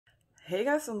Hey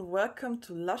guys, and welcome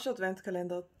to Lush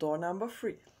Adventcalendar door number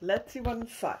 3. Let's see what's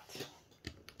inside.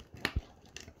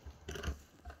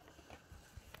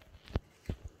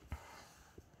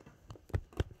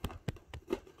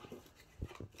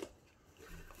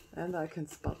 And I can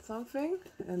spot something,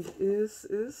 and this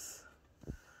is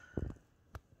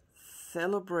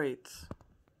Celebrate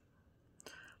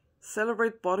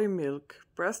body milk,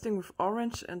 bursting with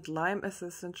orange and lime as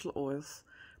essential oils.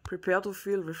 Prepare to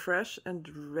feel refreshed and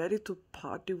ready to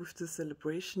party with the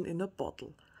celebration in a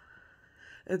bottle.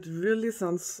 It really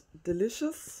sounds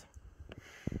delicious,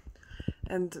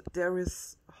 and there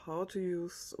is how to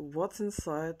use, what's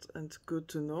inside, and good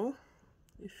to know.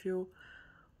 If you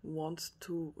want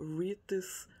to read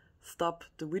this, stop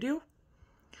the video.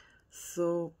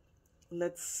 So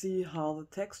let's see how the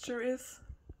texture is.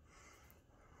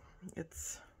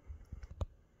 It's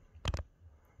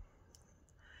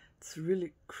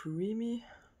really creamy,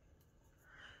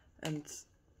 and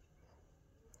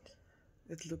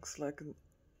it looks like an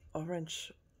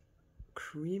orange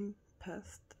cream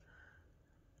paste,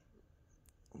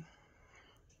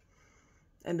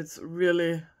 and it's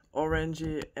really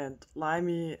orangey and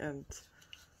limey and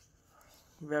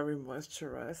very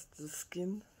moisturized the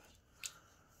skin,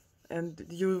 and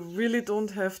you really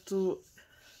don't have to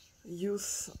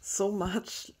use so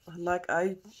much like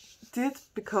I did,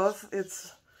 because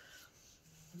it's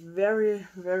very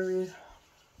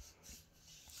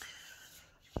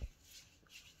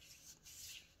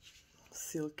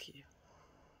silky,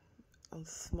 a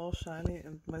small shiny,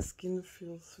 and my skin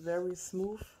feels very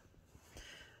smooth.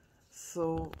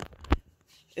 So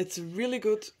it's a really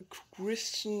good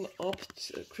Christmas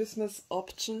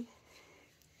option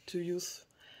to use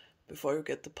before you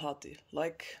get the party,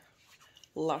 like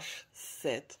Lush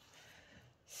said.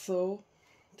 So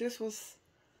this was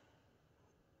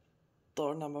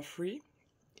door number 3.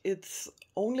 It's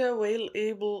only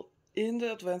available in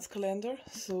the Adventcalendar,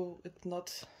 so it's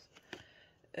not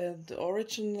the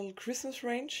original Christmas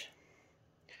range.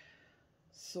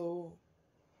 So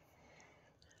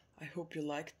I hope you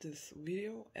liked this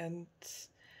video, and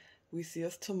we see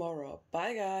us tomorrow.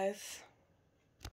 Bye guys!